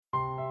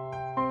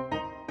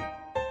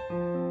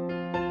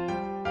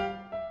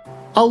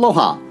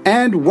Aloha,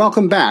 and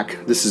welcome back.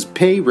 This is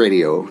Pay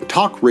Radio,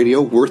 talk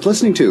radio worth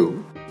listening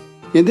to.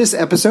 In this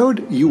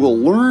episode, you will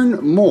learn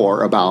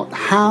more about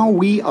how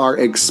we are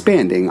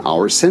expanding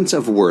our sense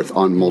of worth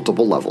on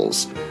multiple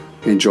levels.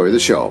 Enjoy the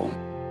show.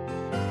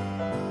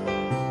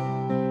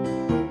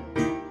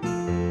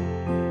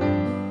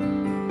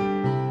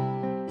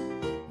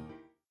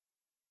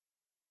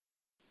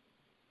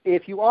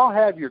 If you all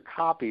have your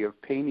copy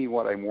of Pay Me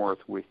What I'm Worth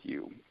with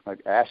you,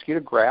 I'd ask you to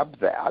grab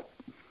that.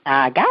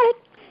 I got it.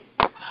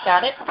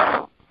 Got it.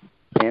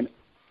 And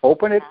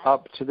open it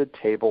up to the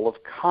table of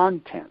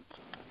contents.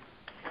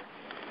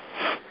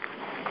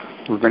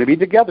 We're going to be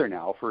together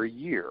now for a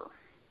year.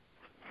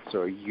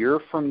 So a year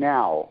from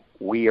now,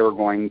 we are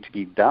going to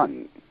be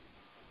done.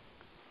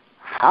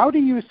 How do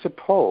you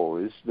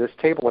suppose this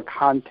table of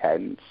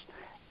contents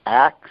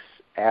acts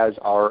as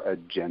our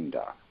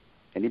agenda?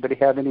 Anybody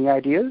have any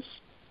ideas?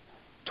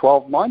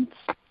 12 months?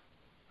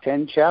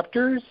 10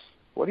 chapters?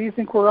 What do you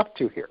think we're up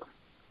to here?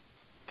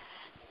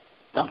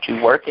 Don't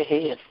you work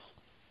ahead.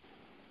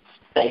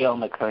 Stay on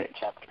the current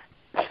chapter.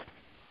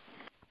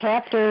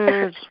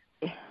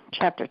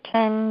 Chapter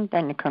 10,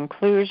 then the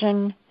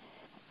conclusion.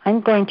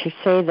 I'm going to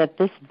say that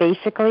this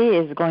basically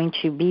is going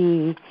to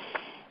be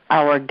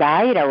our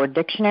guide, our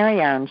dictionary,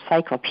 our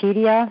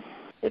encyclopedia.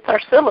 It's our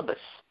syllabus.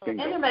 And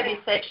there may be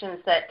sections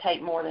that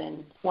take more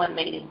than one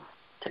meeting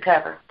to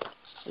cover.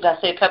 I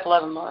see a couple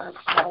of them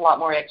have a lot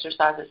more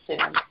exercises to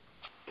them.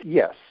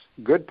 Yes,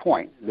 good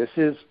point. This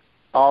is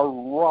our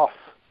rough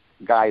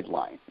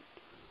guideline.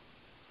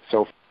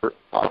 So for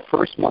our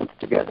first month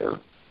together,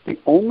 the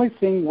only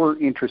thing we're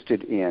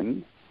interested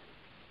in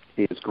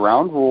is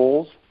ground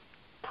rules,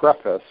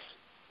 preface,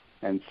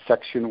 and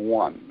section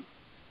 1.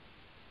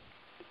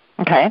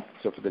 Okay.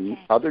 So for the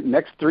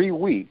next 3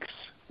 weeks,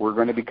 we're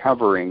going to be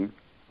covering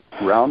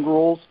ground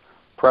rules,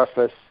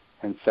 preface,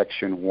 and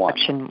section 1.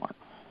 Section 1.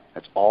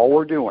 That's all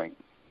we're doing.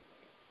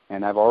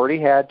 And I've already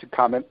had to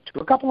comment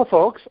to a couple of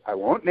folks. I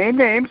won't name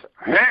names.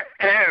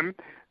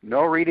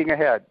 No reading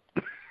ahead.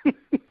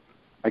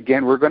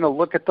 Again, we're going to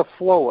look at the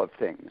flow of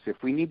things. If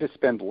we need to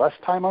spend less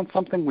time on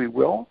something, we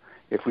will.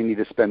 If we need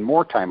to spend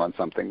more time on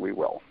something, we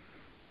will.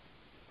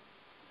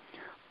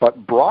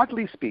 But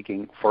broadly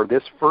speaking, for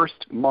this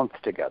first month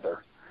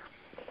together,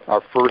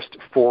 our first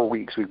 4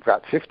 weeks, we've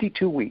got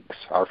 52 weeks.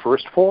 Our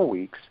first 4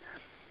 weeks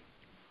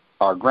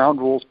are ground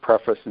rules,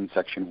 preface, and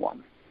section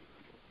 1.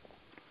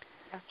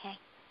 Okay.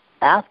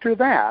 After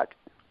that,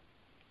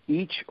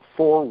 each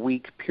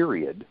 4-week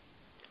period,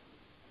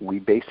 we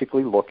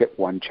basically look at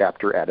one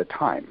chapter at a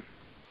time.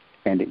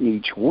 And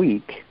each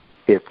week,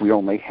 if we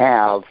only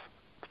have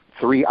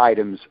 3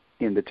 items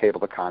in the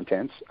table of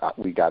contents,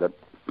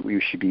 we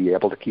should be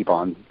able to keep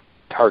on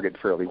target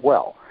fairly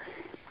well.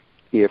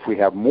 If we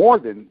have more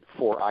than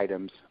 4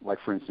 items, like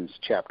for instance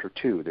chapter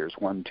 2, there's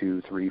 1,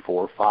 2, 3,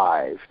 4,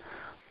 5,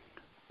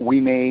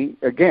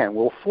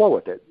 we'll flow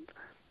with it.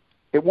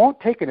 It won't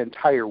take an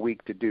entire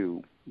week to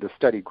do the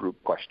study group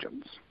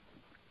questions.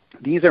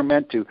 These are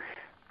meant to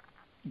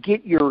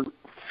get your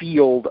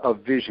field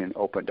of vision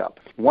opened up.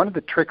 One of the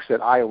tricks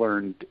that I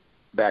learned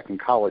back in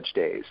college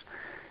days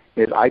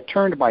is I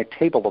turned my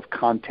table of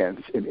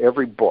contents in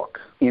every book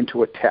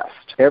into a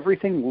test.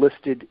 Everything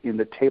listed in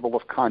the table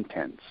of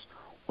contents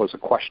was a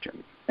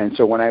question. And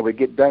so when I would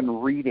get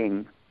done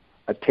reading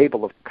a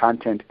table of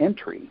content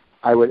entry,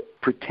 I would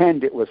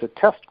pretend it was a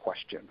test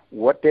question.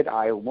 What did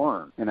I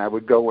learn? And I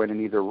would go in and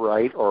either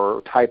write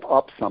or type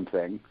up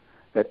something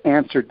that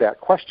answered that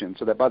question,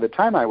 so that by the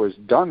time I was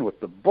done with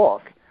the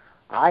book,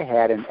 I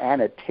had an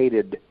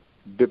annotated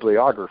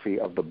bibliography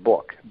of the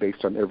book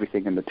based on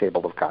everything in the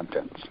table of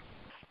contents.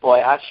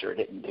 Boy, I sure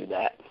didn't do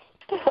that.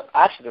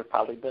 I should have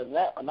probably done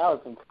that when I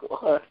was in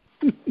school.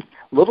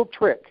 Little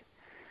trick.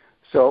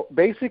 So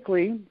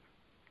basically,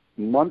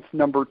 month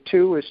number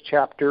 2 is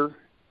chapter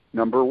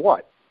number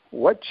what?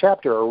 What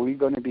chapter are we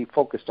going to be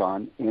focused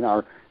on in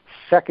our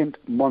second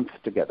month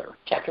together?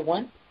 Chapter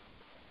 1?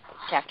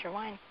 Chapter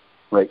 1.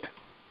 Right.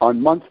 On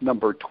month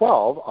number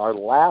 12, our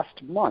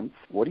last month,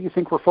 what do you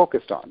think we're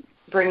focused on?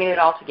 Bringing it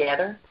all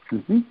together.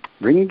 Mm-hmm.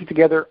 Bringing it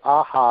together,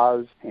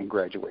 ahas, and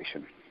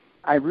graduation.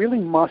 I really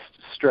must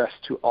stress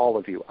to all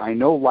of you, I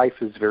know life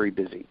is very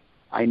busy.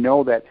 I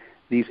know that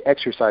these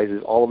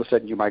exercises, all of a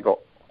sudden you might go,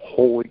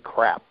 holy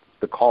crap,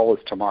 the call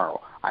is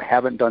tomorrow. I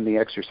haven't done the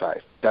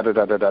exercise.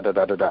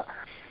 Da-da-da-da-da-da-da-da.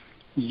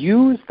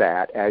 Use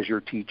that as your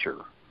teacher.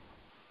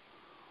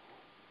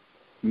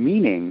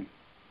 Meaning,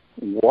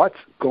 what's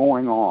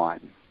going on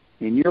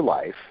in your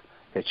life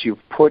that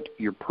you've put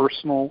your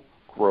personal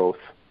growth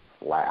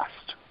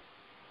last.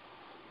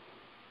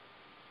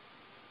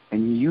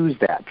 And use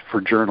that for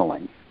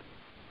journaling.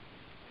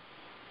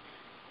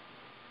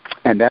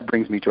 And that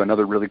brings me to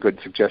another really good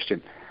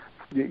suggestion.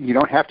 You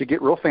don't have to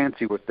get real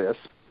fancy with this,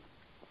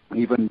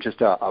 even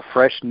just a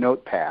fresh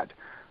notepad,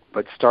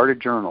 but start a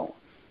journal.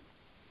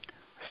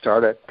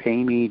 Start a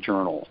Pay Me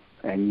journal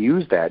and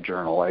use that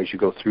journal as you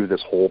go through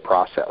this whole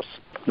process.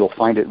 You'll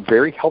find it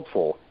very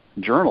helpful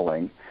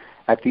journaling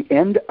At the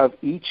end of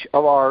each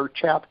of our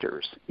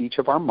chapters, each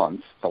of our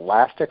months, the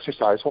last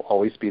exercise will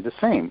always be the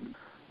same.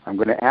 I'm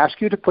going to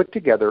ask you to put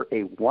together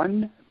a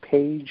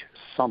one-page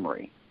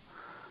summary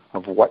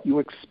of what you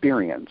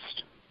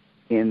experienced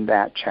in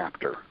that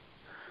chapter.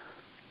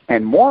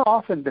 And more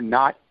often than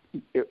not,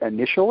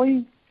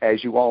 initially,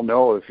 as you all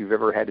know, if you've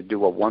ever had to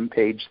do a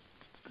one-page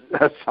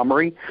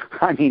summary,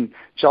 I mean,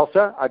 Chelsea,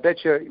 I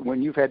bet you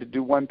when you've had to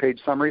do one-page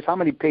summaries, how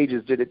many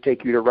pages did it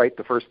take you to write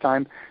the first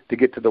time to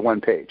get to the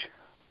one page?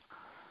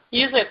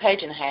 Usually a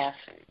page and a half.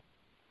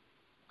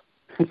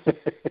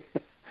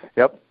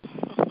 Yep.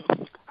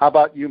 How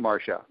about you,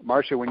 Marcia?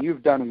 Marcia, when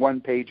you've done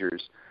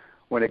one-pagers,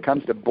 when it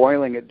comes to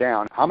boiling it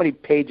down, how many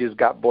pages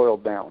got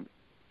boiled down?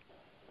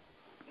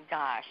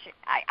 Gosh,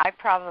 I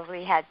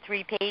probably had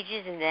 3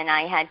 pages, and then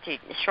I had to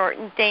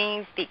shorten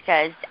things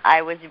because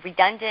I was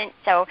redundant.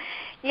 So,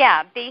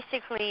 yeah,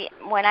 basically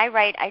when I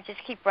write, I just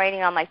keep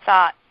writing on my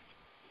thoughts,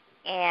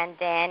 and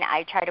then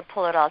I try to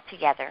pull it all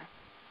together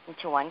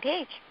into one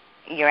page.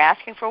 You're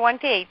asking for one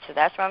page, so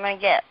that's what I'm going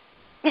to get.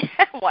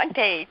 One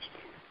page.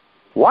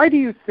 Why do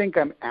you think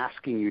I'm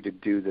asking you to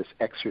do this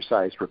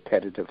exercise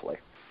repetitively?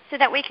 So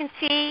that we can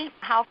see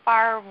how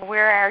far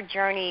where our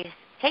journey's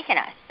taken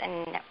us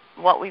and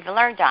what we've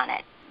learned on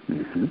it.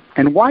 Mm-hmm.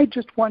 And why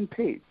just one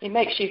page? It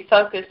makes you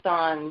focus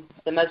on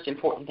the most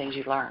important things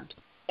you've learned.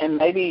 And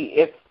maybe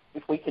if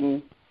we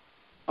can,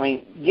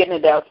 getting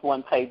it out to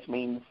one page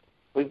means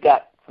we've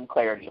got some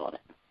clarity on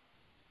it.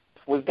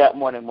 If we've got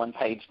more than one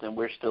page, then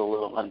we're still a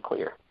little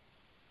unclear.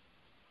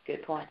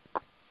 Good point.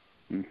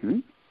 Mm-hmm.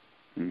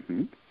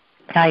 Mm-hmm.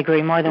 I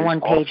agree. More than There's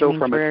one page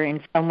also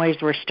means in some ways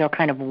we're still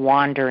kind of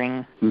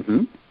wandering.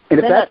 Mm-hmm. And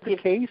if that's the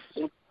case,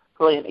 it's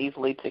really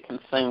easily to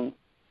consume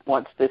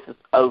once this is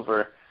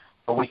over,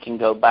 or we can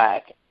go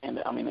back, and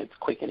it's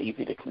quick and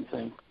easy to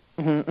consume.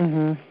 Mm-hmm,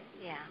 mm-hmm.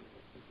 Yeah.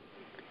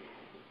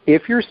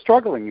 If you're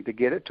struggling to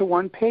get it to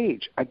one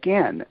page,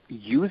 again,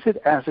 use it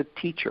as a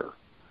teacher.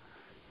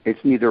 It's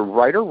neither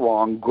right or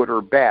wrong, good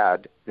or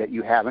bad, that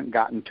you haven't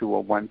gotten to a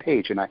one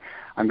page. And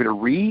I'm going to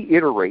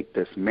reiterate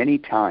this many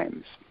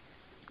times.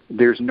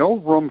 There's no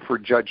room for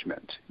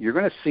judgment. You're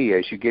going to see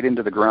as you get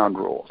into the ground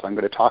rules, I'm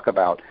going to talk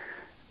about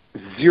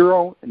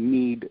zero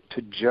need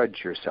to judge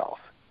yourself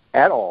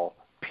at all,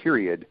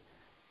 period,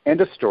 end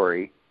of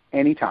story,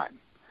 anytime.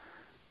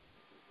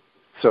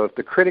 So if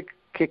the critic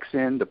kicks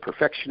in, the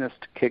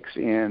perfectionist kicks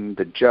in,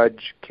 the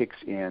judge kicks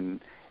in,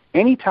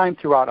 anytime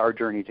throughout our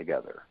journey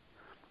together,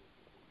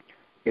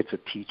 it's a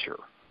teacher.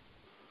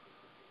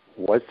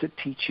 What's it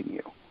teaching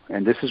you?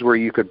 And this is where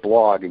you could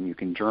blog and you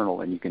can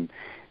journal and you can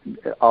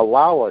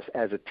allow us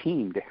as a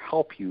team to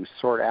help you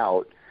sort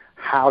out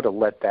how to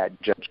let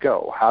that judge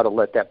go, how to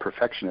let that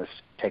perfectionist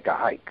take a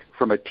hike.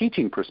 From a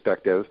teaching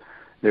perspective,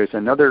 there's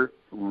another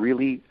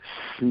really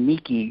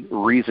sneaky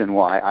reason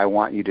why I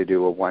want you to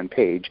do a one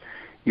page.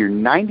 You're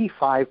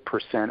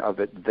 95% of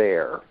it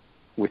there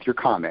with your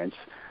comments.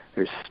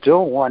 There's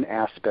still one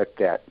aspect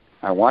that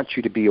I want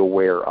you to be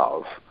aware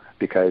of,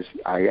 because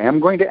I am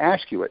going to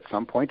ask you at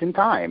some point in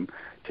time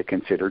to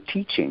consider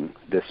teaching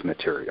this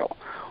material.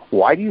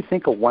 Why do you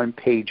think a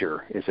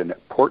one-pager is an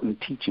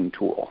important teaching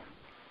tool?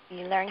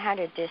 You learn how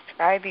to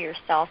describe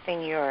yourself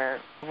in your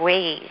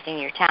ways, in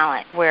your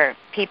talent, where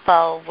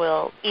people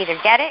will either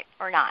get it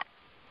or not.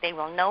 They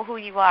will know who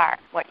you are,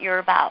 what you're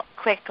about,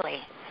 quickly.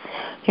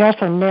 You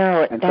also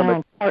narrow it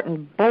down,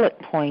 important bullet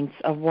points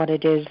of what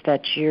it is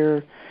that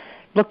you're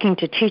looking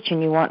to teach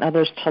and you want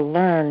others to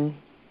learn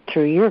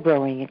through your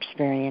growing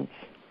experience.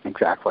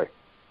 Exactly.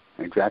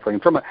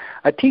 And from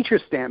a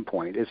teacher's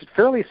standpoint, is it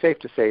fairly safe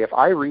to say if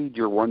I read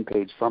your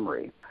one-page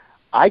summary,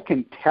 I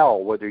can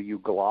tell whether you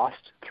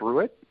glossed through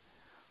it,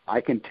 I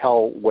can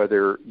tell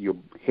whether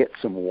you hit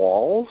some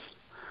walls,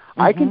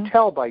 I can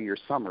tell by your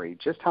summary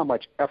just how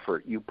much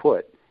effort you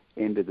put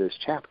into this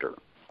chapter.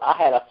 I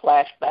had a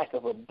flashback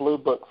of a Blue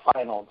Book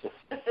final.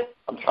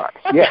 I'm sorry.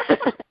 Yes.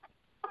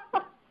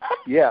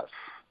 Yes.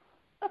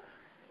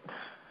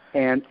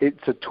 And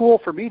it's a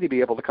tool for me to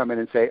be able to come in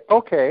and say,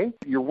 okay,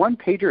 your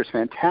one-pager is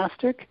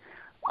fantastic.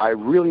 I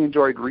really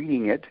enjoyed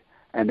reading it.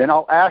 And then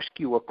I'll ask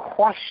you a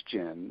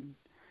question.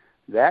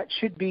 That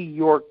should be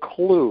your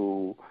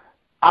clue.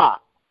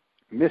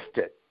 Missed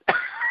it.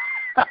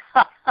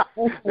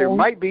 There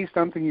might be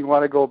something you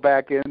want to go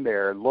back in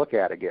there and look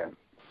at again.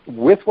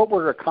 With what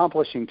we're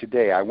accomplishing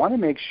today, I want to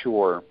make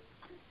sure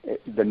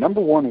the number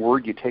one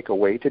word you take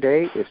away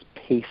today is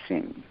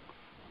pacing.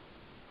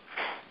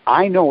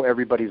 I know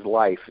everybody's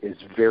life is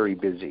very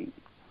busy,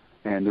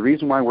 and the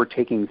reason why we're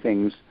taking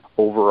things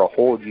over a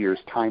whole year's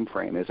time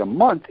frame is a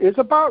month is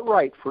about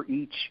right for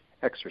each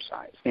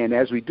exercise. And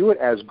as we do it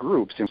as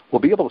groups, we'll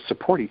be able to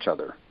support each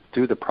other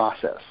through the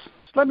process.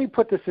 So let me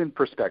put this in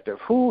perspective.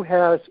 Who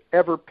has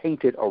ever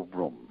painted a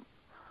room?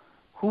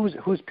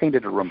 Who's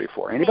painted a room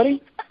before?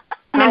 Anybody?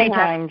 Many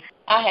times.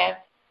 I have.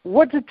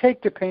 What does it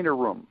take to paint a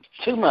room?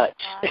 Too much.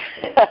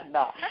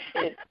 No,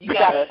 you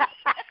gotta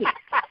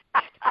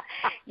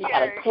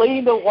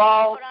clean the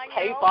walls,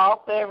 tape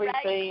off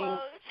everything,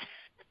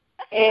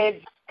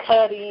 edge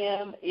cut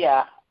in.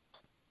 Yeah.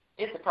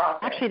 It's a process.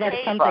 Actually, that's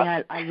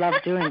something I love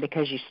doing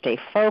because you stay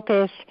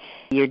focused,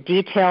 you're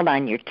detailed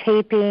on your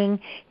taping,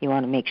 you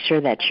want to make sure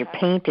that your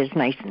paint is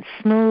nice and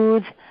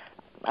smooth.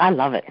 I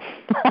love it.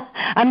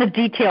 I'm a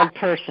detailed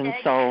person,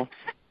 so.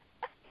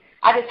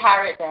 I just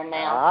hire it done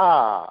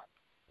now.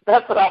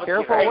 That's what I was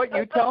Careful what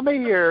you tell me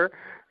here.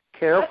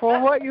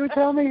 Careful what you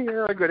tell me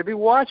here. I'm going to be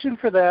watching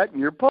for that in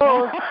your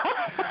post.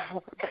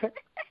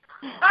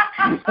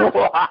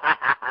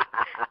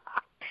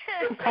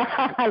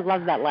 I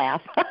love that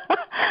laugh.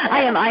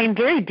 I am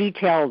very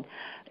detail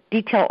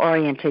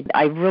oriented.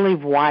 I really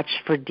watch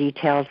for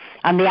details.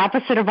 I'm the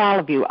opposite of all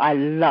of you. I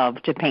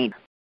love to paint.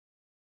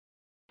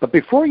 But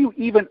before you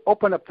even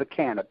open up the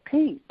can of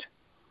paint,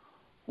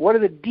 what are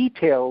the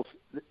details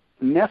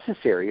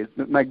necessary?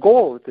 My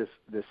goal with this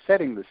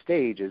setting the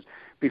stage is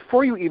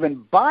before you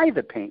even buy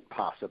the paint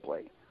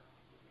possibly,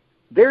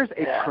 there's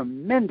a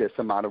tremendous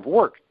amount of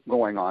work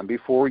going on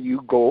before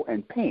you go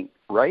and paint,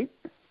 right?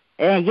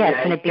 Yes,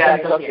 and it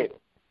becomes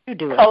you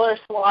do color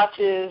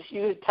swatches,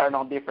 you turn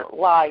on different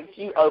lights,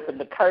 you open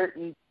the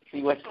curtains,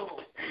 you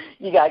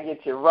got to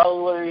get your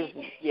rollers,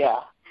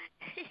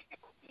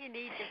 You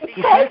need to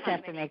you first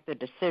have to make the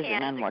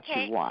decision on what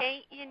you want.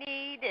 You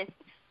need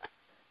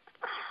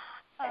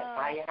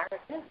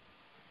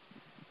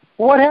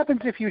What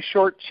happens if you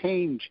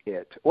shortchange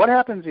it? What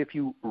happens if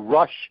you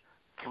rush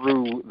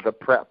through the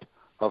prep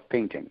of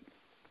painting?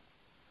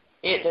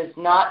 It does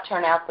not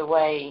turn out the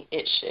way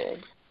it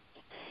should.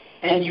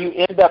 And you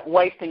end up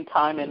wasting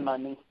time and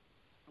money.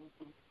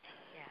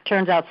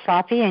 Turns out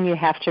sloppy, and you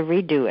have to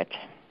redo it.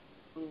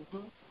 Mm-hmm.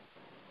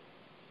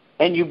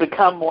 And you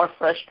become more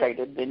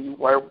frustrated than you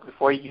were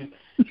before you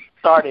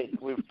started.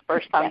 The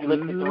first time you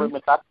looked at the room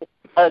and thought it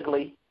was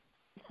ugly.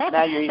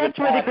 Now you're even That's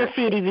where the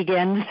graffiti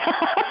begins.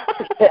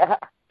 Yeah.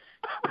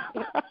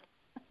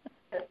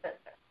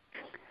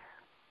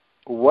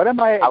 What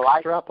am I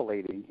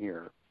extrapolating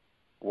here?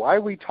 Why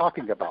are we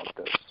talking about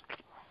this?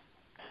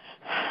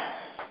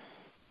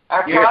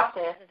 Our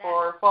process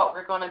for what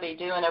we're going to be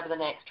doing over the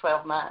next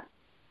 12 months.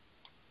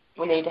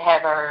 We need to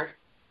have our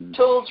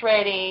tools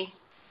ready.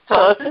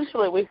 So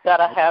essentially we've got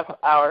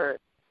to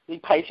be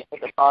patient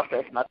with the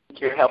process, and I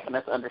think you're helping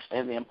us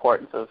understand the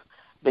importance of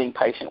being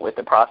patient with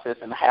the process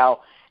and how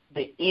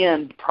the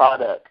end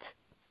product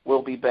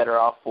will be better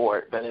off for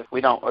it. But if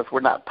we're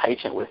not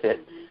patient with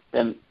it,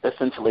 then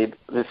essentially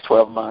this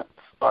 12 months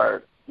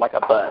are like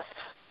a bust.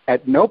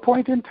 At no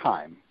point in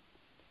time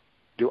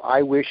do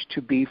I wish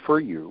to be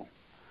for you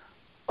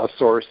a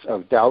source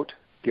of doubt,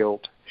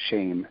 guilt,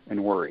 shame,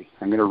 and worry.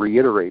 I'm going to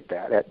reiterate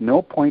that. At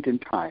no point in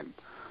time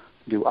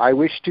do I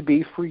wish to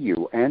be for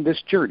you and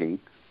this journey,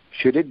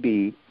 should it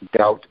be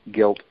doubt,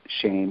 guilt,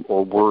 shame,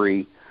 or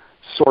worry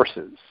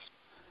sources.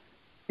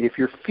 If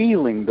you're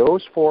feeling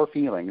those four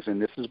feelings,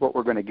 and this is what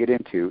we're going to get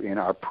into in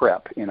our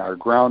prep, in our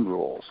ground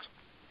rules,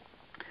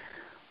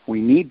 we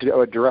need to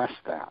address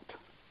that.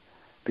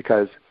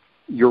 Because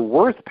your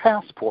worth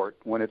passport,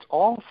 when it's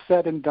all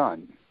said and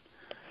done,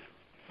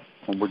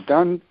 when we're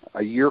done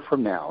a year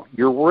from now,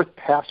 your worth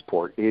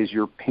passport is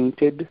your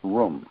painted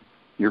room.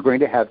 You're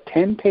going to have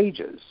 10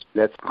 pages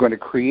that's going to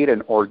create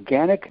an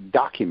organic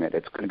document.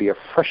 It's going to be a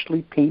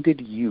freshly painted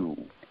you.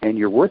 And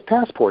your worth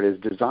passport is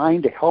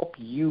designed to help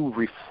you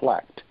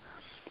reflect.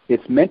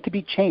 It's meant to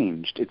be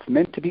changed. It's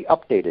meant to be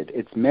updated.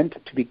 It's meant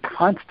to be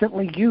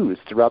constantly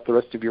used throughout the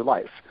rest of your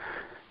life.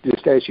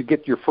 Just as you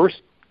get your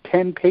first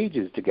 10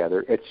 pages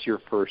together, it's your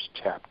first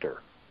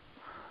chapter.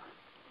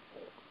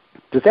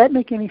 Does that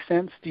make any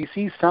sense? Do you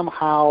see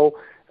somehow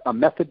a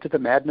method to the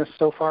madness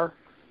so far?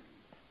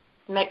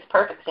 Makes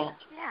perfect sense.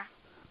 Yeah.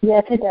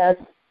 Yes, it does.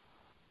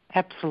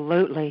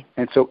 Absolutely.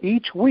 And so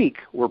each week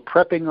we're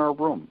prepping our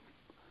room.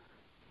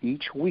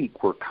 Each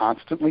week we're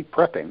constantly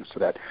prepping so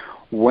that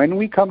when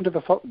we come to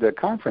the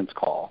conference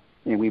call,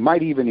 and we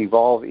might even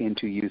evolve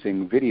into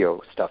using video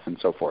stuff and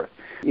so forth,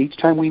 each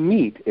time we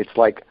meet, it's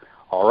like,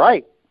 all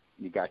right,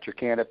 you got your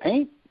can of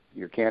paint.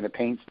 Your can of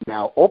paint's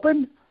now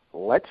open.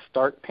 Let's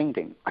start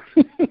painting.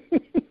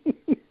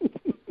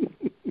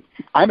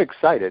 I'm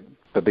excited.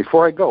 But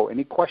before I go,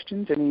 any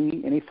questions,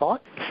 any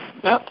thoughts?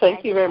 No,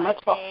 thank you very much,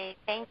 Paul.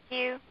 Thank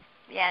you.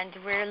 Yeah, and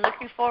we're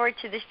looking forward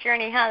to this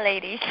journey, huh,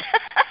 ladies?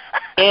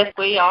 Yes,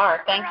 we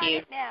are. Thank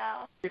you.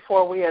 Now.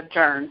 Before we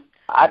adjourn,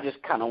 I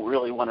just kind of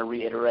really want to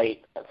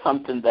reiterate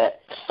something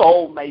that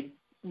Soul made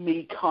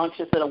me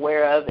conscious and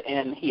aware of,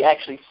 and he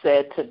actually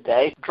said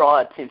today, draw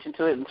attention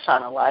to it and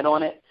shine a light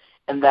on it,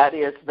 and that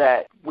is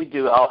that we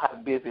do all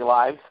have busy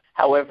lives.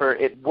 However,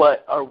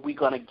 what are we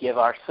going to give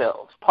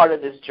ourselves? Part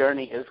of this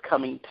journey is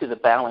coming to the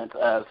balance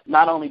of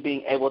not only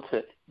being able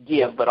to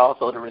give, but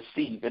also to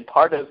receive. And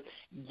part of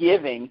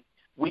giving,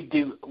 we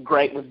do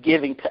great with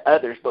giving to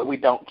others, but we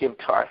don't give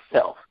to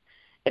ourselves.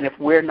 And if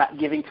we're not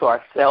giving to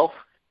ourselves,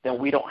 then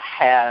we don't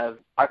have,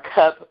 our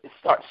cup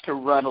starts to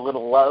run a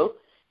little low.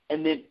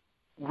 And then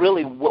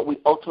really what we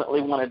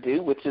ultimately want to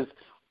do, which is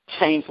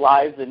change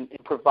lives and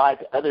provide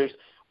to others,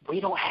 we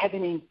don't have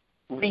any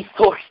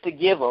resource to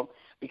give them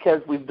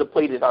because we've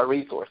depleted our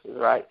resources,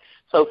 right?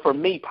 So for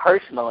me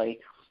personally,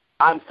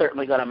 I'm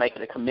certainly going to make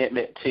it a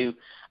commitment to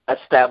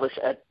establish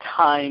a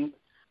time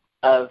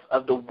of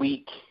the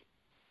week,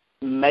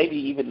 maybe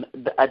even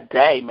a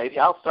day. Maybe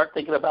I'll start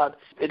thinking about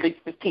at least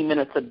 15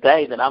 minutes a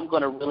day that I'm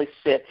going to really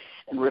sit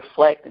and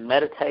reflect and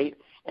meditate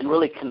and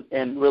really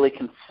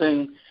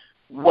consume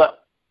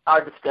what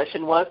our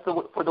discussion was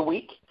for the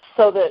week,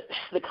 so that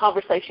the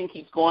conversation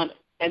keeps going.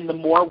 And the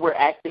more we're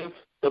active,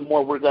 the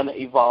more we're going to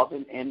evolve,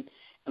 and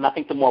I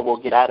think the more we'll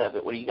get out of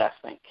it. What do you guys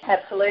think?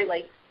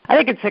 Absolutely. I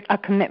think it's a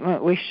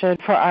commitment we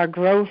should, for our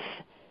growth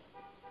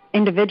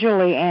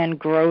individually and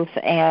growth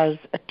as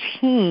a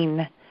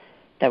team,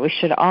 that we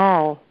should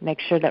all make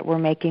sure that we're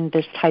making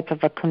this type of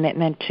a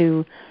commitment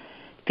to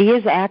be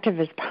as active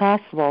as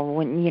possible.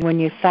 When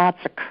your thoughts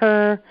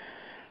occur,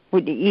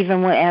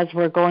 even as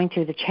we're going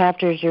through the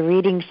chapters, you're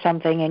reading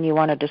something and you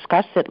want to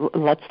discuss it,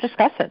 let's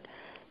discuss it.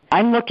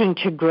 I'm looking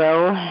to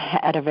grow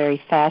at a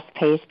very fast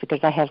pace because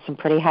I have some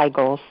pretty high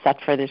goals set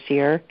for this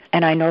year.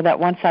 And I know that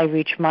once I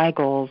reach my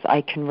goals,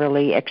 I can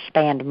really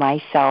expand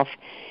myself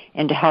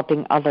into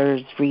helping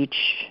others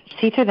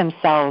see through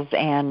themselves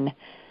and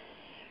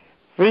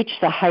reach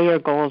the higher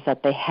goals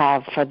that they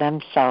have for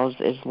themselves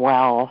as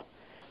well.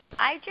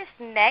 I just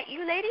met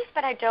you ladies,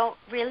 but I don't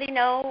really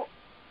know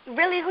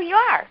who you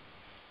are.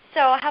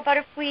 So how about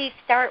if we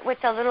start with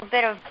a little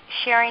bit of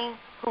sharing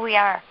who we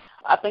are?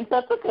 I think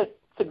that's a good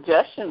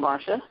suggestion,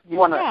 Marcia. You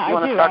want to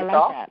start us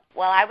off?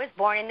 Well, I was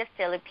born in the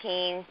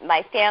Philippines.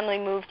 My family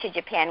moved to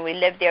Japan. We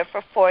lived there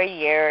for 4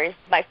 years.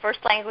 My first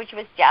language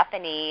was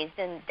Japanese,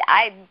 and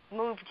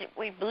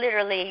we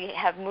literally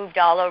have moved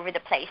all over the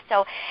place.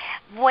 So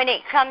when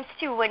it comes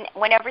to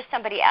whenever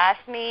somebody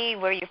asks me,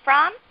 where are you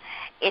from,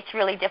 it's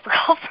really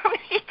difficult for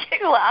me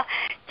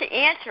to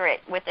answer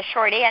it with a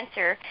short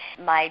answer.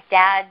 My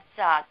dad's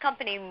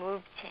company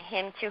moved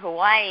him to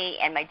Hawaii,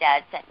 and my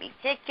dad sent me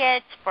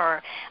tickets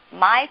for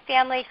my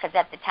family, because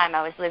at the time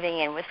I was living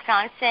in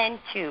Wisconsin,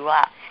 to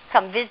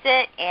come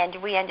visit,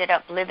 and we ended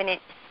up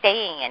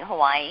staying in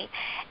Hawaii.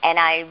 And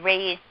I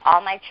raised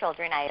all my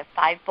children. I have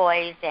 5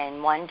 boys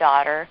and 1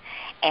 daughter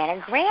and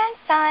a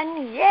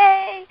grandson.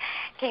 Yay!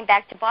 Came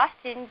back to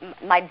Boston.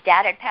 My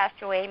dad had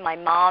passed away. My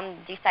mom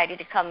decided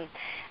to come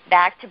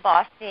back to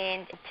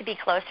Boston to be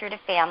closer to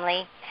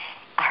family,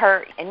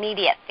 her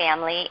immediate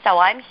family. So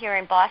I'm here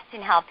in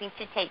Boston helping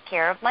to take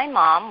care of my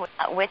mom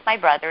with my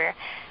brother.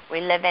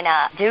 We live in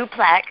a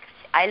duplex.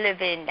 I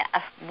live in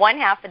one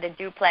half of the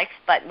duplex,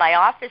 but my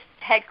office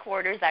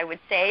headquarters, I would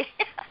say,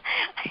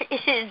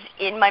 is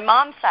in my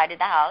mom's side of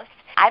the house.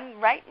 I'm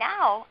right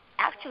now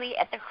actually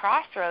at the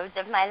crossroads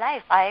of my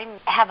life. I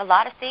have a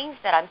lot of things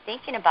that I'm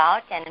thinking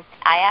about, and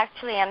I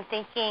actually am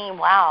thinking,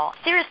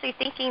 seriously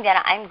thinking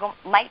that I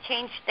might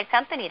change the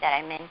company that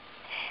I'm in.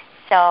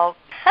 So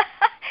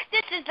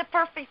this is the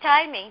perfect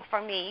timing for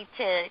me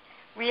to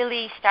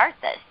really start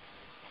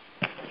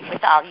this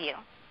with all you.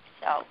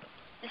 So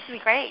this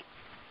is great.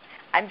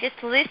 I'm just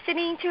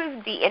listening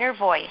to the inner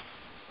voice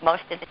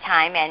most of the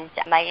time, and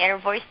my inner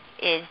voice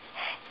is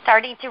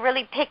starting to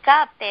really pick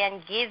up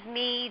and give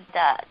me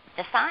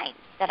the signs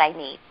that I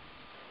need.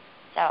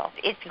 So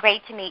it's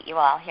great to meet you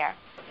all here.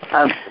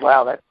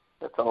 Wow,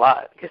 that's a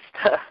lot. Good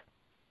stuff.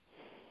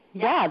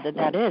 Yeah,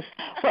 that is.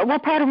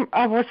 What part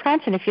of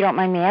Wisconsin, if you don't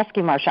mind me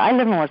asking, Marcia? I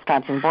live in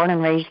Wisconsin, born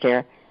and raised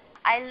here.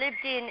 I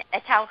lived in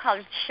a town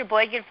called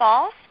Sheboygan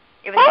Falls.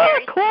 It was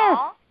very cool.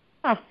 small.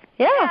 Oh,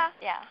 yeah.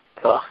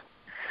 Cool.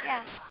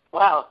 Yeah.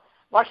 Wow.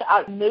 Marcia,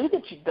 I knew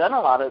that you've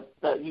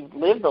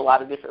lived a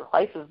lot of different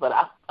places, but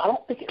I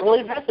don't think it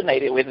really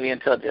resonated with me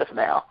until just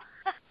now.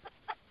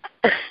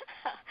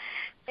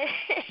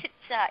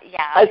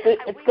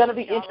 It's going to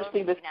be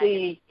interesting to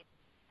see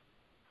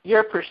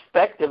your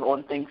perspective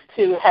on things,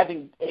 too,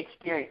 having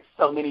experienced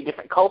so many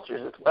different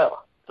cultures as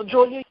well. So,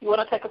 Julia, you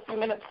want to take a few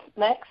minutes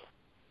next?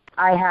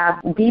 I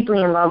have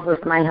deeply in love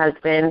with my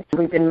husband.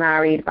 We've been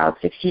married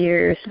about 6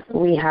 years.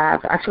 We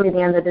have, actually,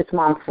 the end of this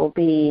month will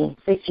be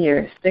 6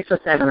 years, 6 or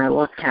 7, I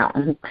lost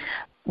count.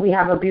 We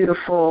have a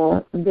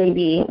beautiful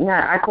baby.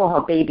 I call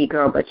her baby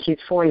girl, but she's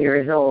 4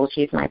 years old.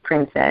 She's my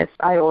princess.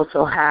 I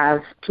also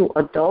have 2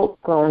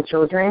 adult grown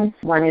children.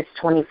 One is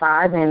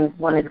 25 and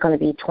one is going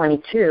to be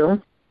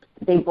 22.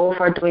 They both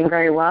are doing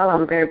very well.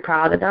 I'm very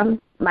proud of them.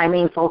 My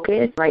main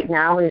focus right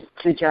now is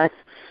to just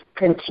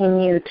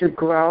continue to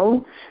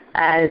grow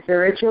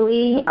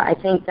spiritually. I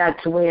think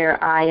that's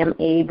where I am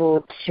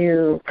able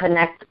to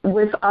connect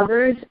with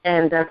others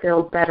and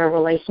build better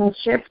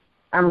relationships.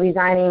 I'm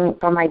resigning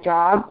from my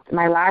job.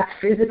 My last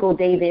physical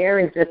day there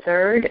is the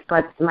 3rd,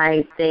 but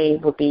my day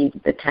will be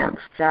the 10th.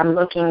 So I'm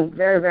looking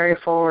very, very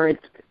forward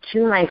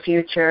to my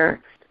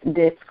future.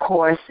 This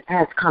course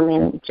has come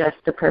in just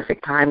the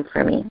perfect time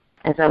for me.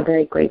 And so I'm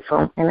very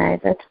grateful.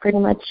 And that's pretty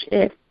much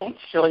it. Thanks,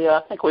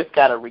 Julia. I think we've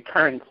got a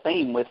recurring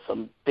theme with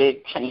some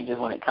big changes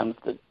when it comes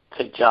to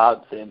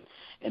jobs and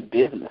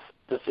business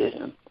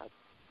decisions. That's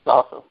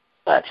awesome.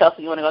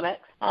 Chelsea, you want to go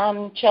next?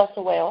 I'm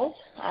Chelsea Wells.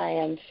 I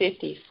am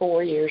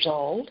 54 years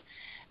old.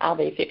 I'll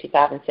be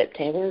 55 in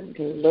September.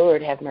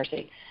 Lord have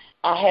mercy.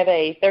 I have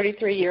a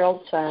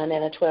 33-year-old son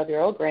and a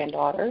 12-year-old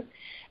granddaughter.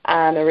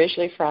 I'm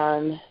originally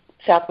from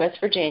Southwest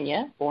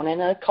Virginia, born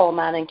in a coal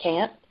mining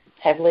camp.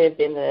 have lived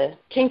in the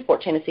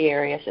Kingsport, Tennessee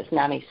area since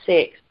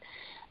 '96.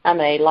 I'm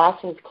a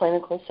licensed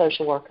clinical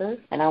social worker,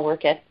 and I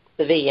work at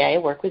the VA,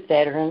 work with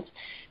veterans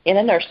in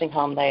a nursing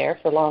home there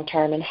for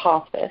long-term and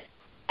hospice.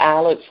 I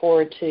look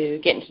forward to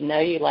getting to know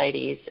you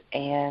ladies,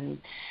 and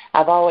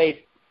I've always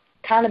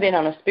kind of been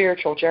on a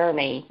spiritual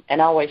journey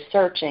and always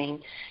searching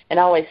and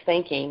always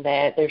thinking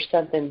that there's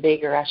something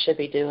bigger I should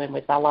be doing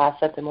with my life,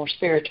 something more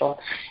spiritual,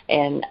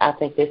 and I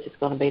think this is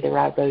going to be the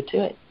right road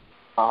to it.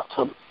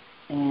 Awesome.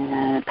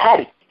 And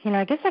Patty?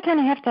 I guess I kind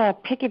of have to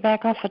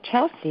piggyback off of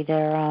Chelsea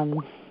there.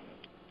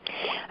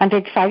 I'm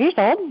 55 years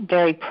old,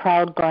 very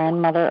proud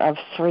grandmother of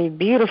 3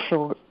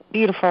 beautiful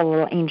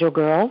little angel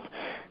girls.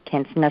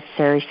 Can't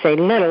necessarily say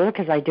little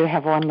because I do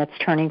have one that's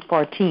turning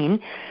 14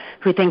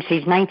 who thinks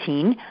she's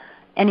 19.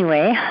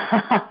 Anyway,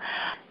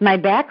 my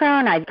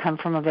background, I've come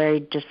from a very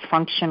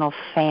dysfunctional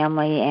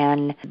family,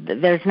 and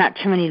there's not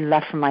too many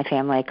left from my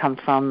family. I come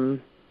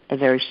from a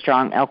very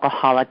strong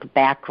alcoholic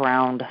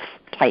background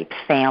type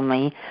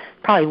family.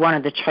 Probably one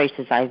of the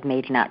choices I've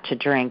made not to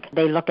drink.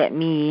 They look at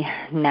me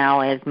now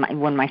as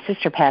when my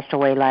sister passed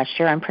away last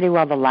year, I'm pretty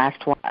well the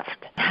last one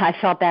left. I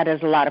felt that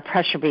as a lot of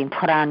pressure being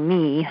put on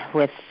me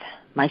with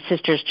my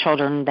sister's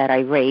children that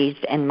I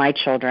raised and my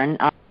children.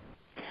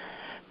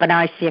 But now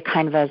I see it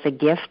kind of as a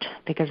gift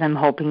because I'm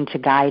hoping to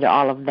guide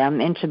all of them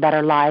into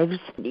better lives.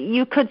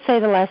 You could say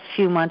the last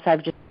few months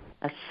I've just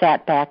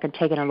sat back and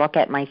taken a look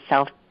at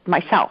myself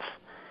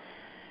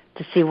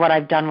to see what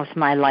I've done with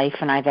my life,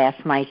 and I've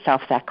asked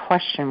myself that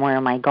question, where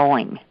am I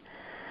going?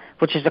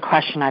 Which is a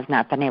question I've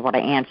not been able to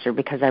answer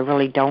because I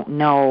really don't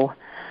know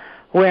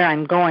where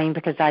I'm going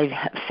because I've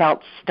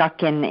felt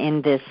stuck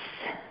in this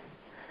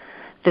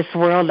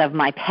world of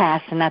my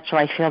past, and that's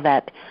why I feel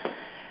that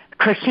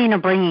Christina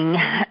bringing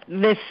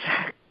this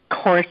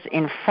course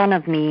in front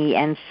of me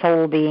and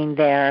Soul being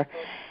there,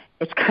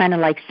 it's kind of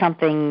like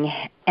something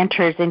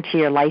enters into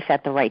your life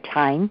at the right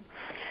time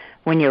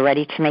when you're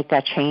ready to make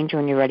that change,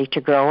 when you're ready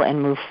to grow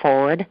and move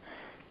forward.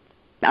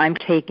 I'm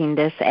taking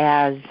this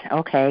as,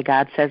 okay,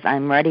 God says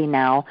I'm ready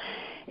now.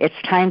 It's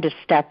time to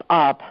step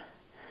up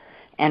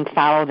and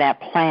follow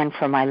that plan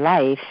for my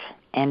life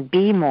and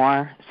be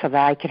more so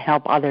that I can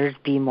help others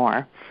be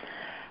more.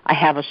 I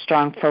have a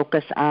strong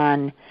focus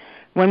on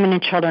women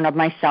and children of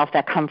myself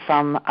that come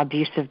from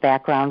abusive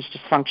backgrounds,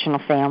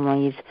 dysfunctional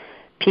families,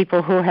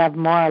 people who have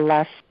more or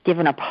less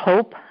given up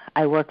hope.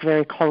 I work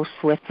very close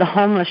with the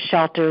homeless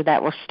shelter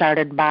that was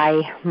started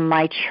by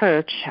my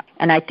church,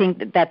 and I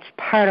think that's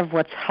part of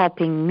what's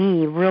helping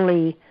me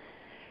really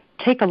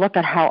take a look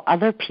at how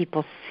other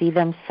people see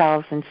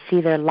themselves and see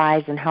their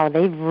lives and how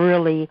they've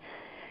really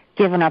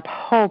given up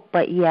hope,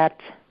 but yet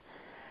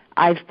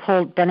I've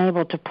been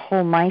able to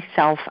pull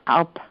myself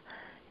up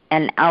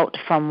and out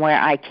from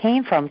where I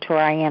came from to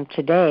where I am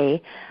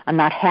today. I'm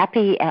not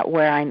happy at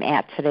where I'm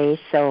at today,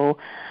 so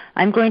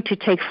I'm going to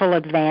take full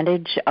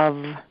advantage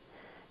of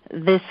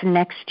this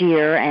next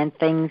year and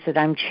things that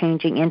I'm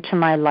changing into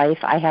my life.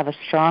 I have a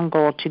strong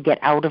goal to get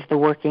out of the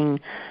working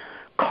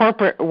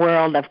corporate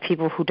world of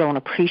people who don't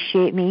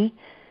appreciate me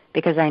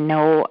because I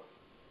know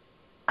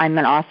I'm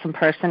an awesome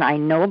person. I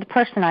know the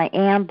person I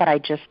am, but I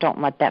just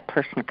don't let that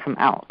person come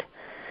out.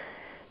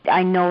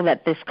 I know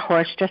that this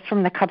course, just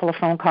from the couple of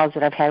phone calls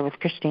that I've had with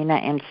Christina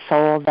and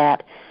Soul,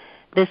 that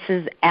this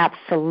is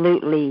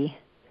absolutely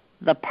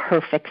the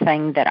perfect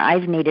thing that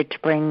I've needed to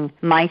bring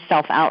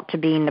myself out to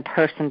being the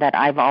person that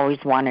I've always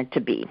wanted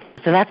to be.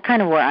 So that's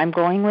kind of where I'm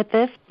going with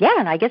this. Yeah,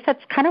 and I guess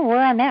that's kind of where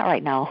I'm at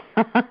right now.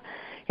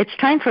 It's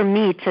time for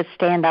me to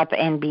stand up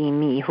and be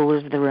me, who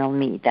is the real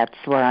me. That's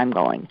where I'm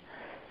going.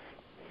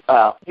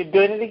 You're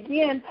doing it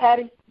again,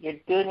 Patty. You're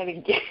doing it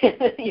again.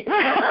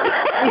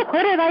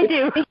 What did I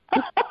do?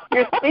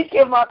 You're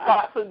speaking my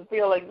thoughts and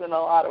feelings in a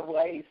lot of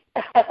ways.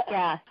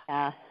 Yeah.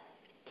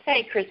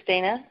 Hey,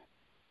 Christina.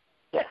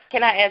 Yes.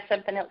 Can I add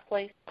something else,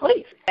 please?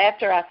 Please.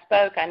 After I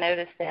spoke, I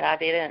noticed that I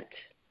didn't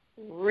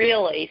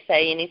really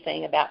say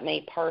anything about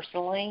me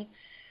personally,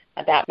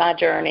 about my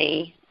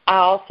journey. I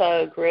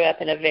also grew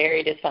up in a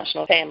very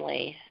dysfunctional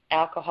family,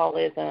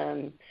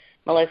 alcoholism,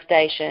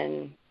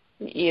 molestation,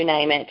 you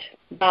name it.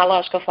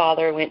 Biological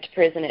father went to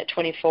prison at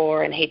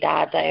 24, and he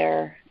died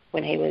there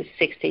when he was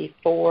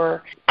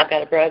 64. I've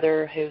got a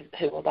brother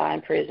who will die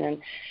in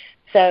prison.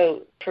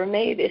 So for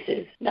me, this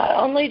is not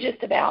only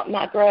just about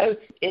my growth,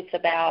 it's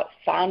about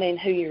finding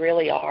who you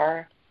really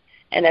are.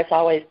 And that's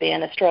always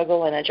been a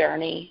struggle and a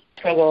journey.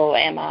 Struggle,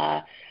 am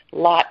I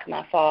like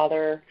my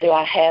father? Do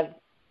I have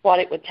what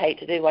it would take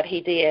to do what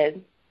he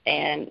did?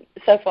 And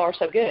so far,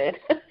 so good.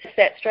 It's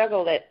that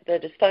struggle, that the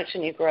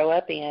dysfunction you grow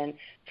up in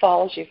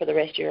follows you for the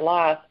rest of your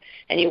life,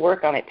 and you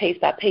work on it piece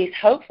by piece,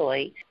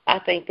 hopefully. I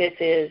think this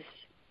is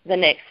the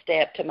next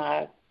step to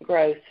my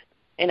growth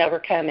in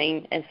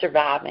overcoming and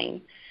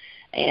surviving.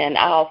 And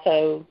I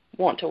also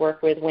want to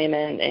work with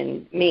women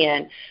and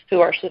men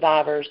who are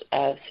survivors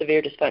of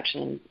severe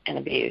dysfunction and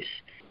abuse.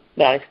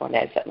 But I just wanted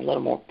to add something a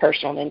little more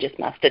personal than just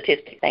my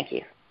statistic. Thank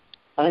you.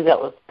 I think that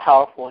was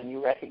powerful, and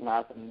you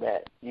recognizing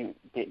that you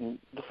didn't,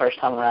 the first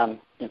time around,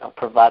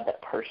 provide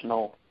that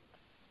personal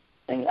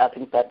thing. I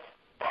think that's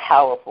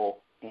powerful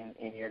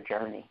in your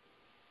journey,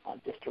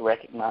 just to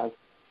recognize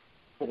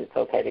that it's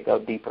okay to go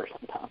deeper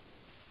sometimes.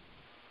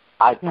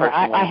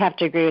 I have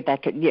to agree with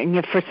that.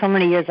 For so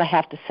many years, I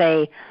have to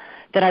say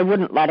that I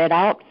wouldn't let it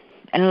out.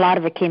 And a lot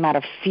of it came out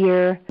of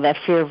fear, that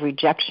fear of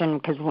rejection,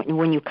 because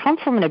when you come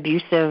from an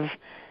abusive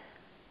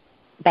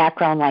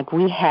background like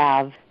we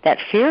have, that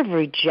fear of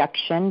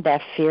rejection,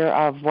 that fear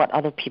of what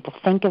other people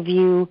think of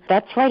you,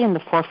 that's right in the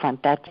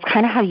forefront. That's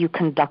kind of how you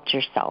conduct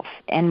yourself.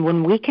 And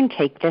when we can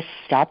take this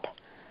step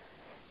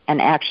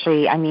and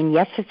actually, I mean,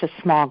 yes, it's a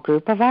small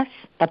group of us,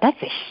 but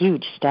that's a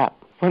huge step.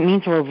 It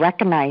means we're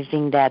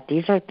recognizing that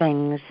these are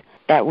things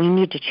that we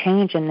need to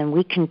change, and then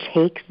we can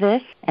take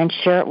this and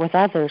share it with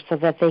others so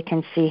that they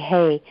can see,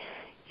 hey,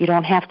 you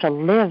don't have to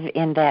live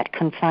in that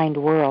confined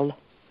world.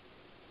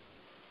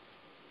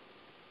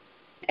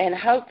 And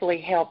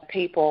hopefully help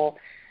people,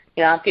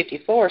 I'm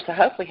 54, so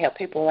hopefully help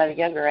people at a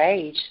younger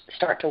age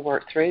start to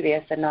work through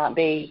this and not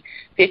be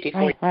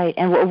 54. Right.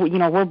 And,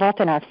 we're both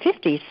in our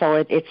 50s,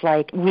 so it's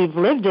like we've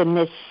lived in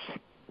this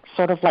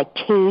sort of like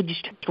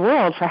caged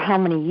world for how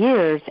many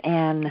years,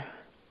 and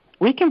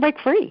we can break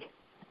free.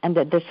 And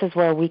that this is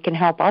where we can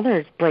help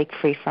others break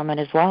free from it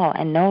as well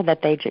and know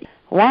that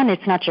one,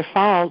 it's not your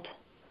fault.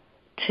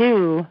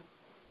 Two,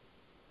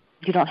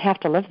 you don't have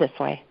to live this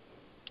way.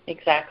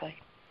 Exactly.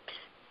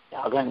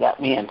 Y'all done got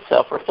me in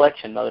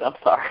self-reflection mode. I'm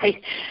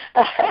sorry.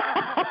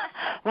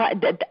 Well,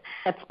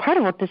 that's part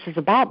of what this is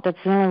about. That's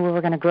the only way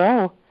we're going to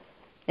grow,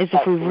 is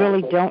if we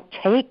really don't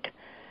take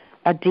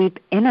a deep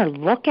inner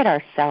look at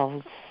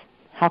ourselves.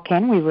 How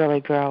can we really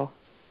grow?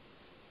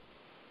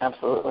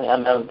 Absolutely. I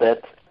know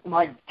that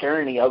my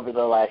journey over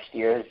the last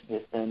year has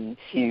just been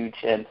huge,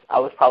 and I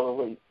was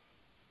probably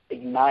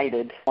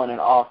ignited on and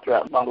off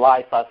throughout my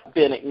life. I've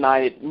been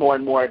ignited more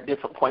and more at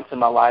different points in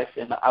my life,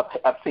 and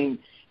I've seen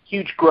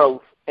huge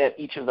growth at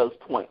each of those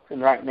points.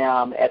 And right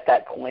now I'm at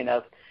that point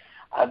of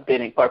I've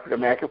been in corporate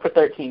America for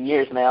 13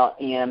 years now,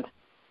 and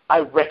I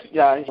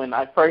recognize when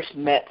I first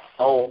met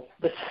Soul,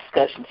 this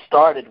discussion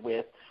started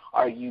with,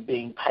 are you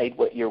being paid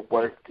what you're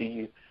worth? Do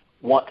you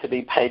want to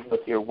be paid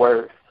what you're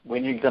worth?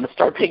 When you're going to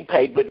start being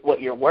paid with what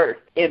you're worth?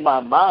 In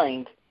my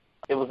mind,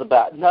 it was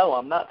about, no,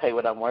 I'm not paid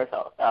what I'm worth.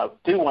 I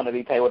do want to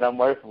be paid what I'm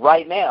worth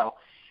right now.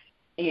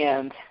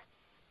 And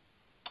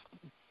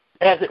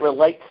as it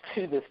relates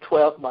to this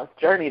 12-month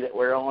journey that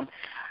we're on,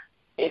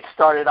 it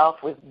started off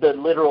with the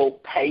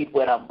literal paid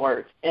what I'm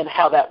worth and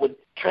how that would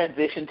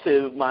transition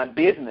to my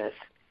business,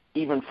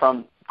 even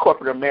from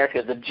corporate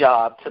America, the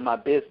job, to my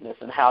business,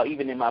 and how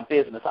even in my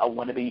business I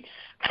want to be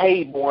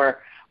paid more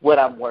what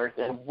I'm worth.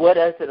 And what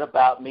is it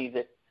about me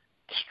that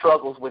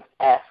struggles with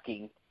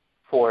asking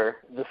for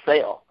the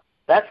sale?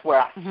 That's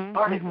where I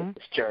started with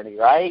this journey,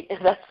 right?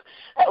 And that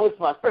was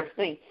my first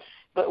thing.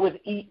 But with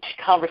each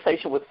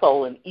conversation with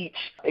Soul and each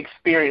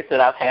experience that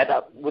I've had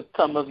with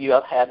some of you,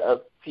 I've had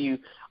a few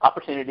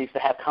opportunities to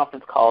have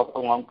conference calls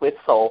along with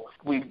Soul.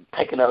 We've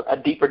taken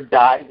a deeper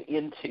dive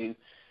into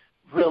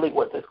really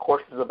what this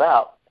course is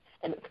about.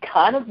 And it's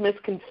kind of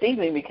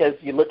misconceiving because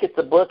you look at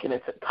the book and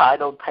it's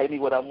titled Pay Me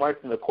What I'm Worth,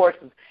 and the course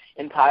is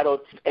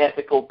entitled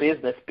Ethical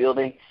Business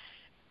Building,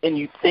 and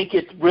you think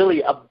it's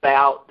really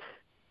about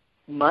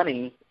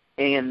money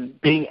and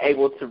being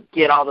able to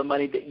get all the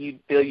money that you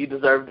feel you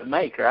deserve to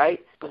make, right?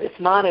 But it's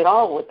not at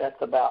all what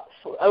that's about.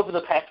 So over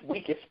the past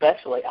week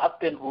especially, I've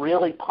been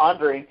really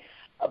pondering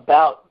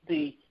about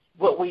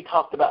what we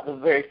talked about the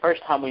very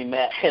first time we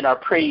met in our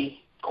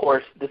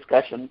pre-course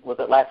discussion. Was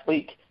it last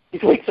week?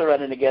 These weeks are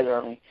running together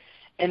on me.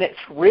 And it's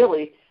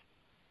really,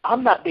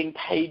 I'm not being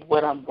paid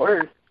what I'm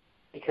worth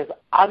because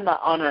I'm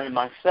not honoring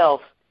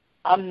myself.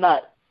 I'm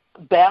not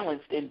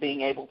balanced in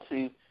being able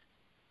to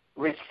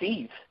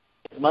receive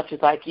as much as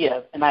I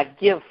give. And I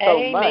give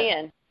so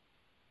much.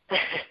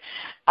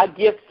 I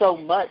give so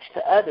much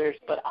to others,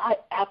 but I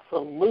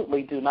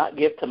absolutely do not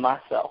give to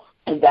myself.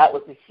 And that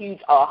was a huge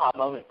aha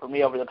moment for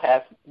me over the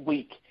past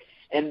week.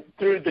 And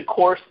through the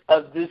course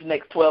of this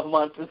next 12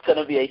 months, it's going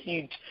to be a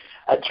huge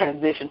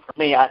transition for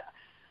me. I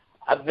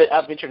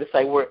venture to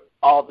say we're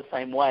all the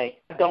same way.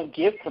 I don't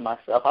give to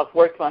myself. I've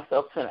worked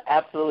myself to an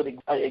absolute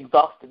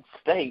exhausted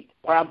state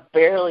where I'm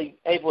barely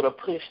able to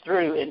push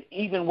through, and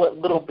even what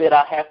little bit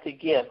I have to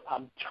give,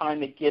 I'm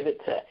trying to give it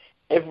to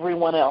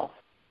everyone else,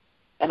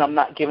 and I'm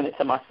not giving it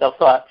to myself.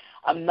 So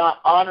I'm not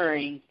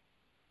honoring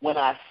when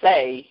I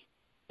say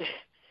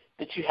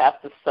that you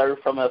have to serve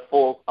from a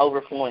full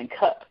overflowing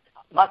cup.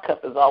 My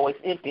cup is always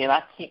empty, and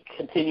I keep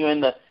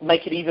continuing to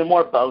make it even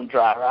more bone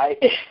dry, right?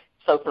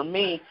 So for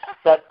me,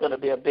 that's going to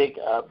be a big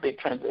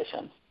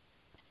transition.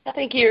 I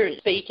think you're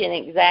speaking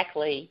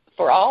exactly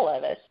for all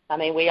of us. I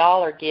mean, we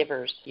all are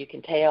givers. You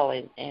can tell,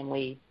 and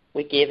we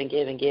give and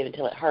give and give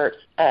until it hurts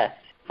us.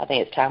 I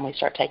think it's time we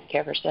start taking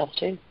care of ourselves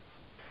too.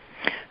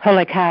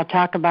 Holy cow!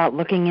 Talk about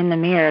looking in the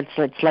mirror.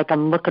 It's like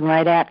I'm looking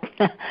right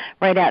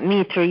at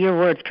me through your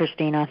words,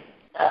 Christina.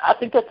 I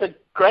think that's a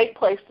great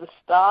place to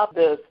stop.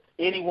 Does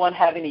anyone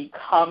have any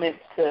comments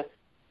to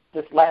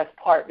this last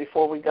part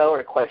before we go,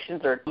 or questions,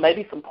 or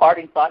maybe some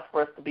parting thoughts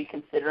for us to be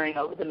considering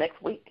over the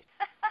next week?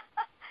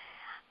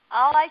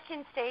 All I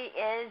can say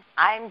is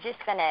I'm just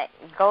going to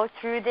go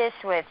through this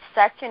with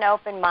such an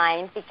open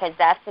mind because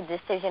that's the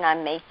decision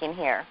I'm making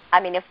here.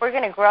 I mean, if we're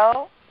going to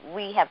grow,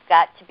 we have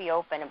got to be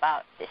open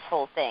about this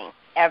whole thing,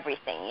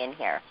 everything in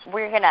here.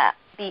 We're going to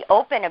be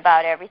open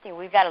about everything.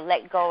 We've got to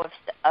let go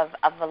of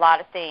a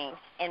lot of things.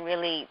 And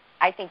really,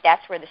 I think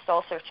that's where the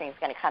soul searching is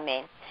going to come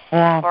in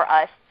for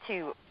us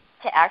to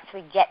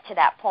actually get to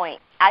that point.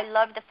 I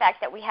love the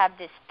fact that we have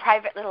this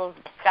private little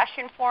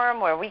discussion forum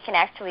where we can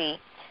actually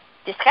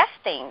discuss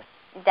things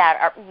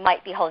that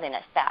might be holding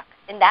us back.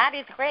 And that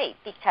is great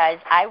because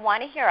I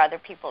want to hear other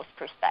people's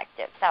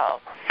perspective. So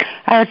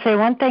I would say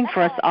one thing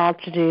for us all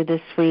to do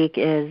this week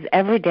is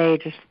every day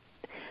just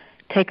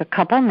take a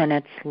couple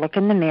minutes, look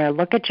in the mirror,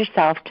 look at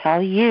yourself,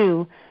 tell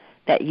you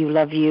that you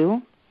love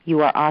you,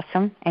 you are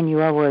awesome, and you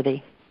are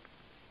worthy.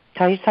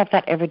 Tell yourself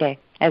that every day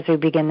as we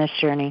begin this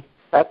journey.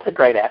 That's a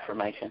great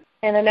affirmation.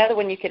 And another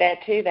one you could add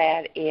to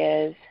that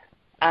is,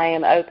 I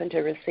am open to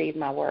receive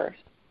my worth.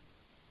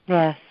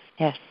 Yes,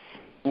 yes.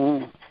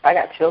 I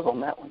got chills on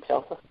that one,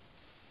 Chelsea.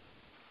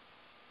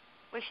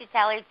 We should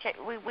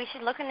we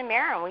should look in the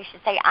mirror and we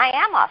should say, I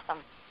am awesome.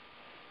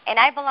 And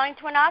I belong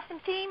to an awesome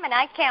team, and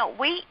I can't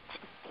wait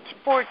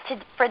for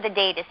the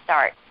day to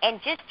start.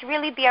 And just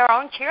really be our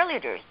own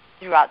cheerleaders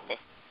throughout this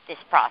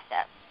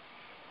process.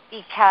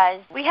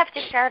 Because we have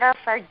to start off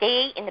our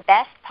day in the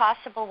best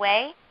possible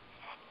way.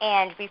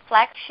 And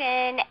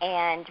reflection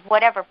and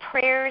whatever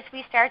prayers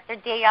we start the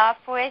day off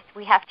with,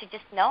 we have to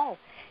just know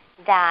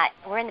that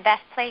we're in the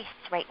best place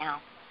right now,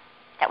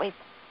 that we're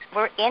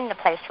in the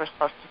place we're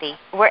supposed to be.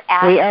 We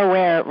are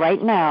where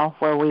right now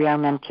where we are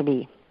meant to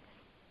be.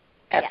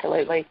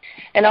 Absolutely.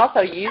 And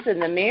also using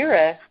the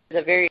mirror is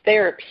a very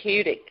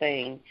therapeutic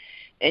thing.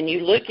 And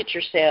you look at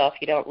yourself,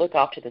 you don't look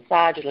off to the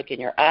side, you look in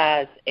your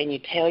eyes, and you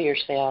tell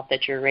yourself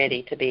that you're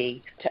ready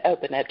to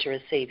open up to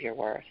receive your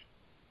worth.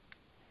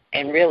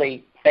 And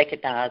really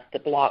recognize the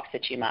blocks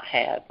that you might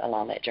have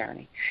along that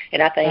journey.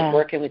 And I think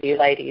working with you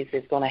ladies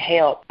is going to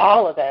help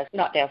all of us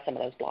knock down some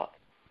of those blocks.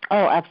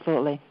 Oh,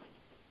 absolutely.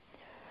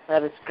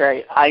 That is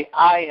great. I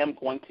am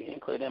going to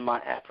include in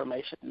my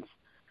affirmations,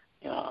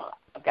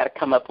 I've got to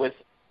come up with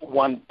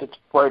one that's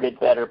worded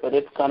better, but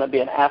it's going to be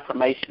an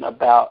affirmation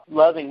about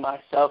loving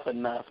myself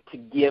enough to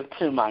give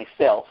to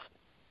myself,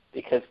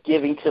 because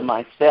giving to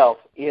myself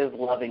is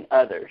loving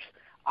others.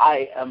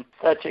 I am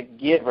such a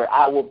giver.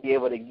 I will be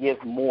able to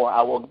give more.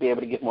 I will be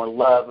able to give more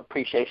love,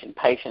 appreciation,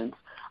 patience,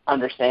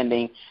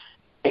 understanding,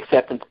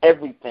 acceptance,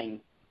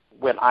 everything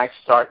when I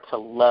start to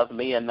love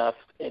me enough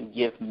and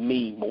give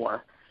me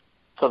more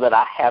so that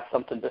I have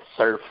something to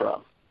serve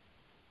from.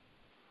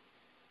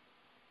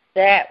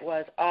 That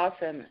was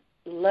awesome.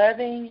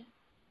 Loving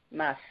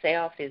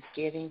myself is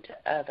giving to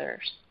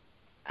others.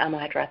 I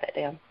might write that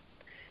down.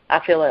 I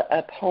feel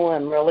a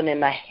poem rolling in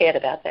my head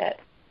about that.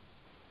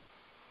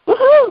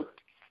 Woohoo!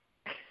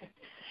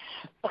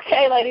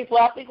 Okay, ladies,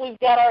 well, I think we've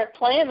got our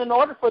plan in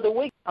order for the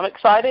week. I'm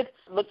excited.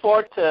 Look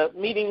forward to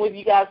meeting with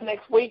you guys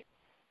next week.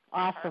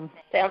 Awesome.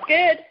 Sounds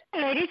good.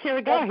 Ladies, here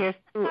we go. Here's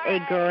to a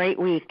great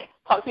week.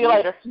 Talk to you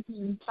later.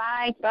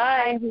 Bye.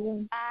 Bye.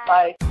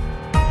 Bye.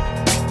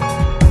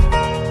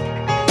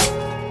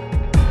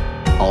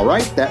 All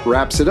right, that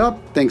wraps it up.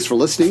 Thanks for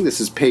listening.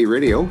 This is Pay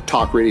Radio,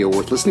 talk radio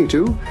worth listening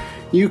to.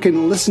 You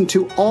can listen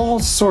to all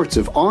sorts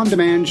of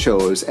on-demand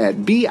shows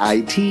at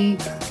bit.ly/Pay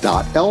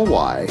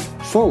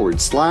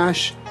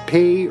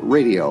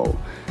Radio.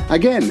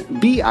 Again,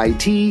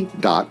 bit.ly/Pay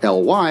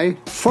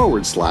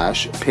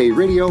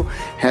Radio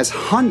has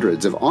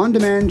hundreds of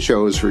on-demand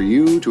shows for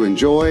you to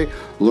enjoy,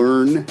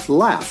 learn,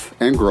 laugh,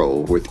 and grow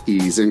with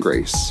ease and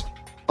grace.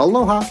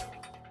 Aloha.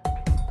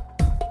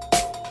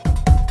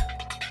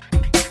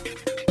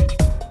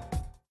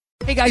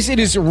 Hey guys, it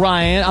is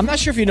Ryan. I'm not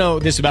sure if you know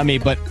this about me,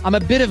 but I'm a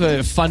bit of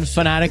a fun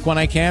fanatic when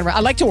I can. I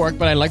like to work,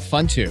 but I like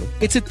fun too.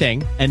 It's a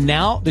thing. And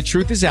now the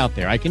truth is out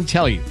there. I can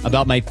tell you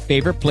about my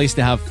favorite place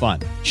to have fun.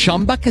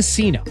 Chumba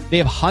Casino. They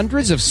have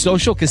hundreds of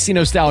social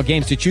casino style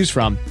games to choose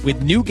from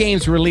with new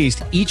games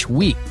released each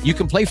week. You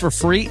can play for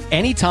free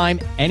anytime,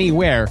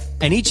 anywhere.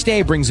 And each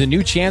day brings a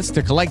new chance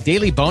to collect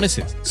daily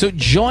bonuses. So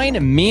join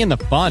me in the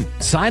fun.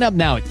 Sign up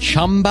now at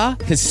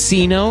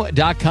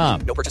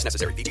ChumbaCasino.com. No purchase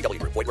necessary. VGW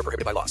Group. Void where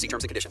prohibited by law. See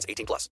terms and conditions. 18+.